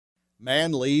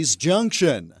Manly's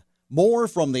Junction. More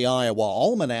from the Iowa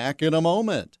Almanac in a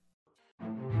moment.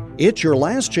 It's your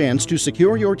last chance to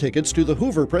secure your tickets to the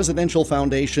Hoover Presidential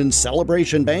Foundation's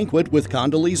Celebration Banquet with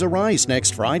Condoleezza Rice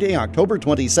next Friday, October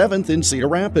 27th in Cedar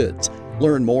Rapids.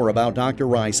 Learn more about Dr.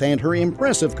 Rice and her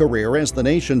impressive career as the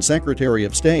nation's Secretary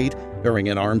of State during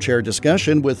an armchair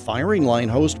discussion with Firing Line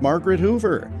host Margaret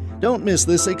Hoover. Don't miss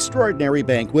this extraordinary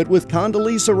banquet with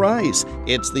Condoleezza Rice.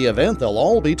 It's the event they'll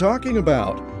all be talking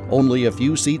about. Only a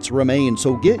few seats remain,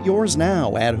 so get yours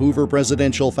now at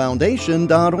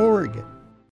hooverpresidentialfoundation.org.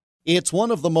 It's one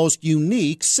of the most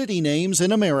unique city names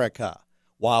in America.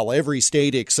 While every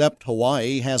state except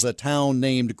Hawaii has a town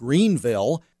named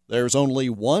Greenville, there's only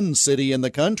one city in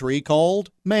the country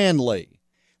called Manly.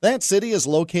 That city is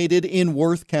located in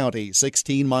Worth County,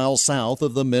 16 miles south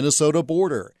of the Minnesota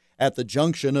border, at the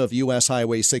junction of U.S.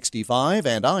 Highway 65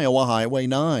 and Iowa Highway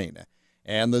 9.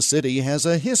 And the city has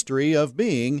a history of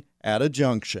being at a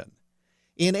junction.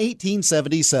 In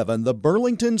 1877, the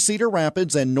Burlington, Cedar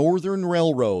Rapids, and Northern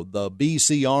Railroad, the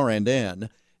BCR&N,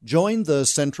 joined the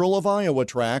Central of Iowa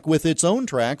track with its own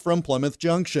track from Plymouth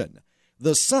Junction.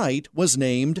 The site was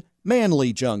named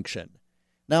Manly Junction.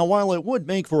 Now, while it would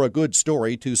make for a good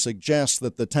story to suggest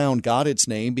that the town got its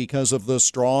name because of the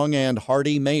strong and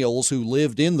hardy males who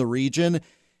lived in the region,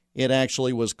 it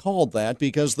actually was called that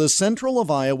because the Central of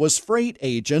Iowa's freight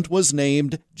agent was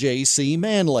named J.C.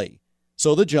 Manly.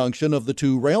 So the junction of the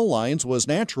two rail lines was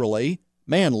naturally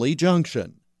Manly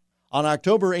Junction. On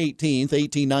October 18,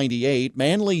 1898,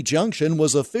 Manly Junction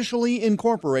was officially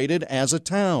incorporated as a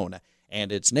town,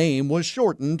 and its name was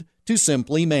shortened to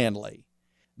simply Manly.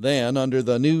 Then, under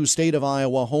the new State of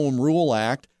Iowa Home Rule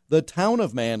Act, the town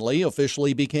of Manly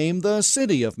officially became the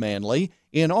city of Manly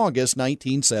in August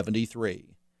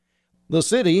 1973. The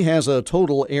city has a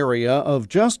total area of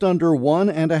just under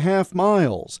 1.5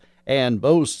 miles and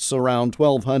boasts around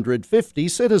 1,250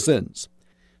 citizens.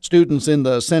 Students in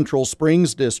the Central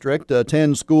Springs District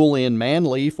attend school in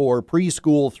Manly for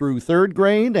preschool through 3rd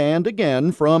grade and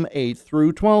again from 8th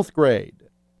through 12th grade.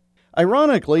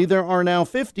 Ironically, there are now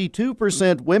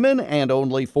 52% women and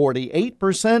only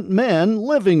 48% men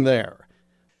living there.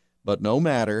 But no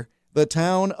matter, the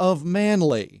town of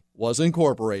Manly was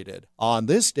incorporated on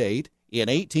this date in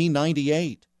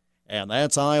 1898. And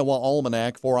that's Iowa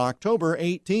Almanac for October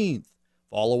 18th.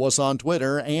 Follow us on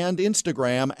Twitter and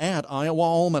Instagram at Iowa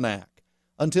Almanac.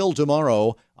 Until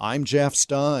tomorrow, I'm Jeff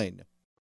Stein.